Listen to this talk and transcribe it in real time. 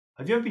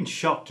Have you ever been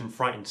shocked and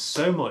frightened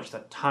so much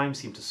that time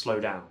seemed to slow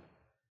down?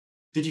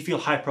 Did you feel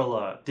hyper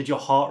alert? Did your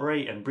heart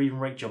rate and breathing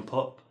rate jump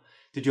up?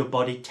 Did your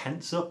body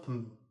tense up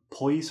and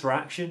poise for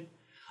action?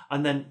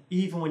 And then,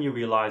 even when you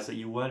realised that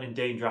you weren't in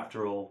danger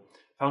after all,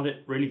 found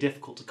it really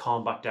difficult to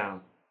calm back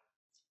down?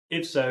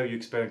 If so, you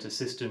experienced a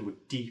system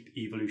with deep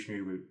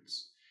evolutionary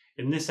roots.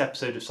 In this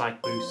episode of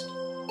Psych Boost,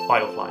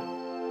 fight or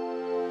flight.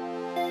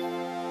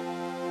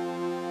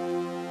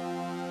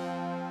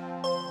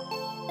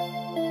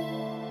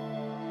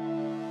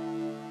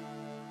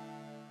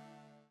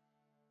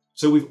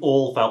 So we've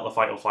all felt the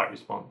fight or flight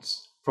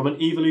response. From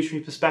an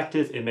evolutionary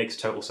perspective, it makes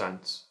total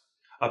sense.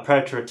 A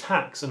predator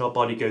attacks and our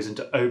body goes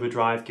into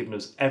overdrive, giving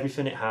us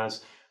everything it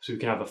has so we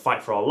can either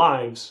fight for our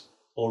lives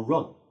or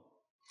run.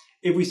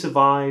 If we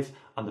survive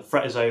and the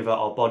threat is over,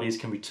 our bodies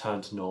can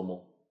return to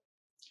normal.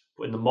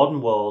 But in the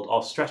modern world,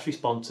 our stress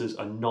responses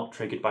are not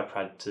triggered by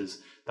predators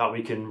that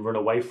we can run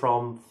away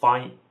from,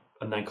 fight,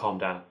 and then calm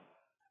down.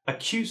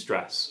 Acute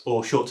stress,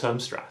 or short-term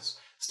stress,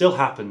 still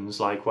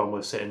happens, like when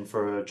we're sitting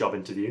for a job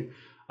interview.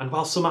 And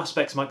while some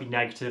aspects might be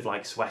negative,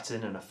 like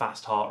sweating and a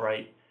fast heart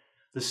rate,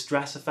 the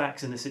stress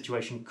effects in this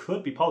situation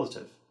could be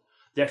positive.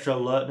 The extra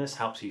alertness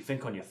helps you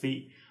think on your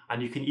feet,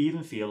 and you can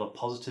even feel a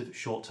positive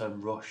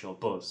short-term rush or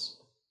buzz.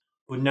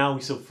 But now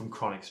we suffer from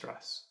chronic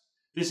stress.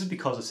 This is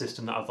because a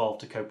system that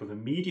evolved to cope with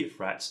immediate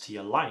threats to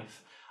your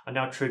life are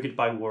now triggered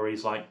by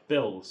worries like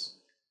bills,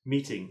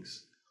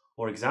 meetings,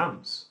 or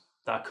exams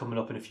that are coming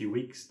up in a few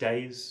weeks,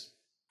 days,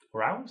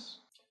 or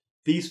hours.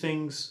 These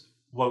things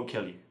won't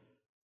kill you.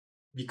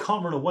 You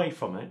can't run away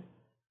from it,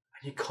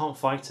 and you can't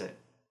fight it.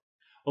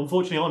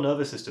 Unfortunately, our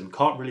nervous system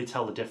can't really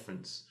tell the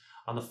difference,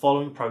 and the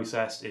following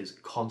process is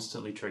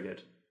constantly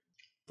triggered.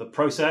 The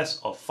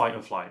process of fight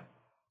or flight.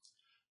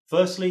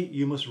 Firstly,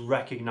 you must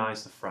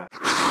recognise the threat.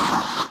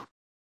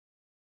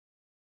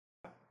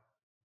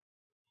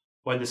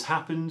 When this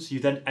happens, you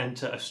then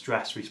enter a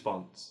stress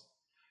response.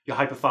 Your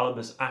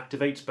hypothalamus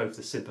activates both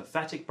the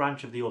sympathetic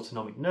branch of the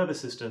autonomic nervous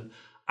system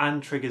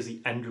and triggers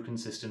the endocrine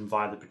system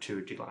via the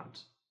pituitary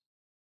gland.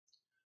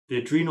 The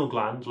adrenal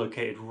gland,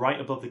 located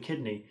right above the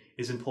kidney,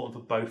 is important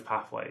for both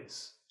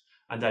pathways,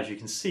 and as you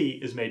can see,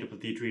 is made up of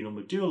the adrenal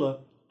medulla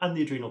and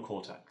the adrenal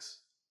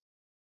cortex.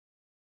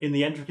 In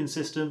the endocrine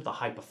system, the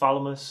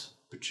hypothalamus,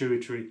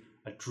 pituitary,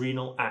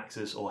 adrenal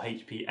axis or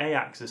HPA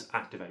axis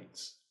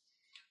activates.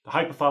 The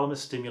hypothalamus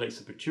stimulates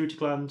the pituitary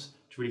gland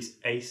to release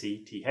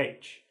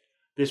ACTH.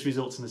 This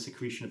results in the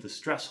secretion of the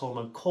stress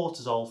hormone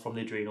cortisol from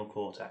the adrenal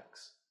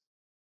cortex.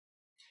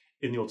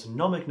 In the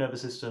autonomic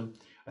nervous system,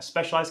 a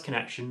specialized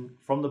connection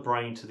from the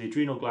brain to the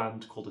adrenal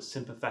gland called the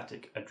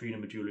sympathetic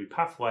adrenomedullary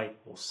pathway,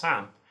 or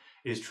SAM,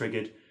 is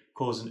triggered,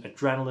 causing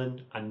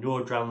adrenaline and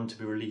noradrenaline to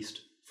be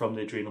released from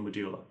the adrenal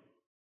medulla.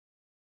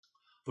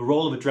 The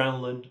role of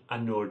adrenaline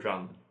and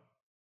noradrenaline.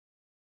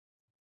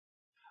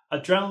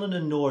 Adrenaline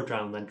and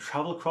noradrenaline then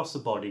travel across the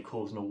body,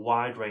 causing a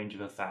wide range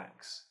of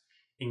effects,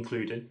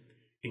 including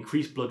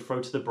increased blood flow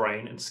to the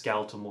brain and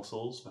skeletal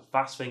muscles for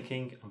fast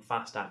thinking and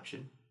fast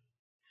action,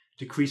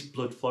 decreased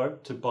blood flow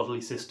to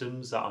bodily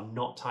systems that are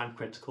not time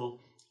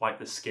critical, like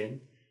the skin,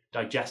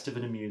 digestive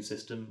and immune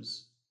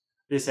systems.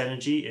 This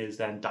energy is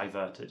then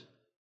diverted.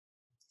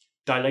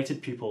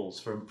 Dilated pupils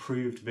for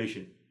improved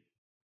vision.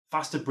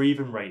 Faster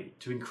breathing rate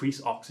to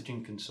increase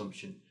oxygen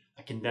consumption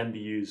that can then be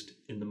used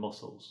in the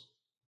muscles.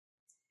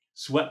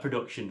 Sweat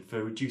production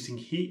for reducing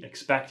heat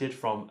expected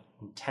from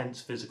intense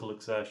physical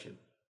exertion.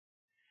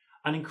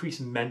 And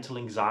increased mental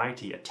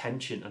anxiety,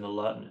 attention and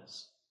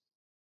alertness.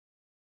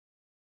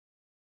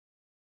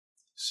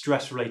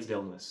 Stress-related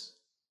illness.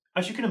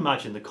 As you can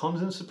imagine, the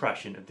constant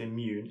suppression of the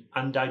immune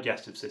and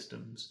digestive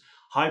systems,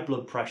 high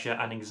blood pressure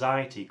and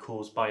anxiety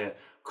caused by a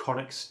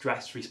chronic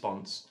stress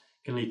response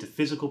can lead to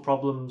physical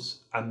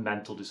problems and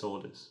mental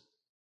disorders.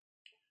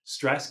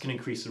 Stress can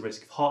increase the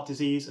risk of heart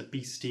disease,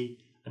 obesity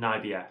and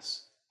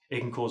IBS.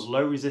 It can cause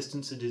low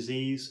resistance to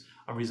disease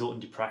and result in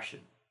depression,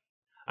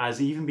 and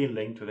has even been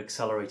linked with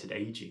accelerated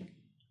aging.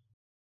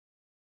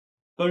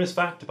 Bonus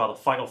fact about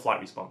the fight or flight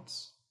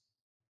response.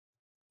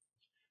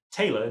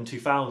 Taylor in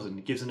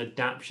 2000 gives an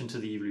adaptation to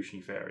the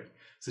evolutionary theory,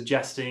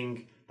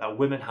 suggesting that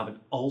women have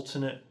an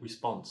alternate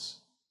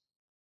response.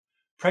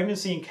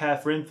 Pregnancy and care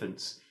for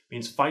infants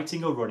means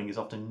fighting or running is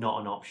often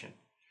not an option,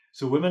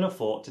 so women are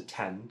thought to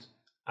tend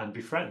and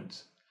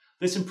befriend.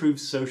 This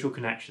improves social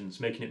connections,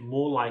 making it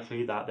more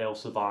likely that they'll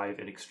survive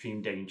in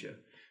extreme danger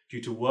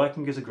due to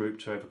working as a group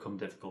to overcome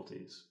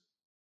difficulties.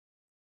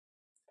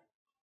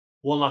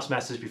 One last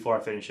message before I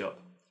finish up.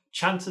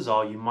 Chances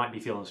are you might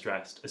be feeling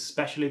stressed,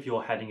 especially if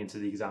you're heading into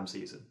the exam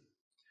season.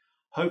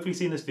 Hopefully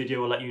seeing this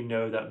video will let you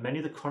know that many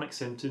of the chronic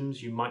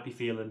symptoms you might be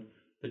feeling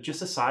are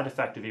just a side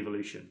effect of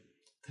evolution.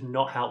 They're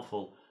not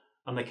helpful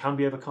and they can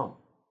be overcome.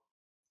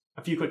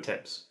 A few quick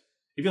tips.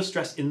 If you're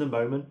stressed in the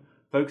moment,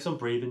 focus on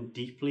breathing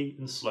deeply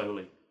and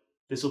slowly.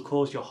 This will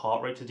cause your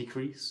heart rate to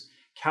decrease,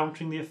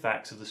 countering the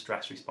effects of the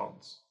stress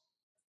response.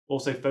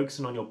 Also,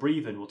 focusing on your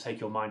breathing will take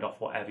your mind off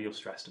whatever you're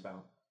stressed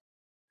about.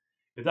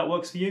 If that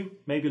works for you,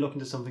 maybe look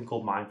into something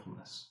called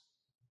mindfulness.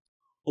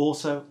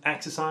 Also,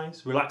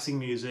 exercise, relaxing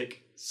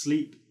music,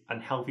 sleep,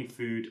 and healthy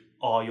food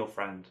are your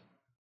friend.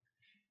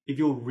 If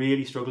you're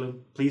really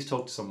struggling, please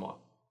talk to someone,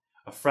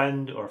 a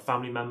friend or a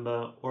family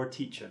member or a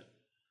teacher.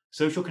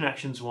 Social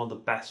connections are one of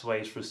the best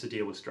ways for us to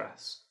deal with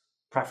stress,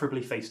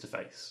 preferably face to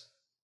face.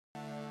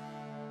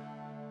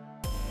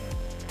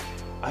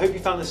 I hope you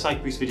found this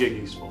PsychBoost video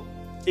useful.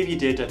 If you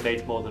did, I've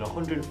made more than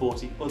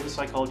 140 other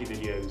psychology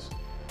videos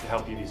to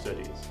help you in your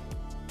studies,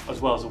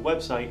 as well as a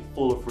website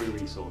full of free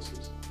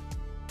resources.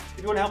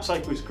 If you want to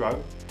help PsychBoost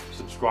grow,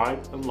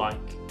 subscribe and like.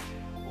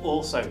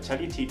 Also,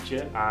 tell your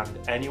teacher and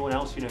anyone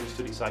else you know who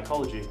studies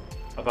psychology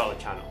about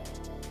the channel.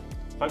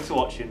 Thanks for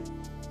watching.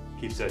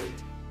 Keep studying.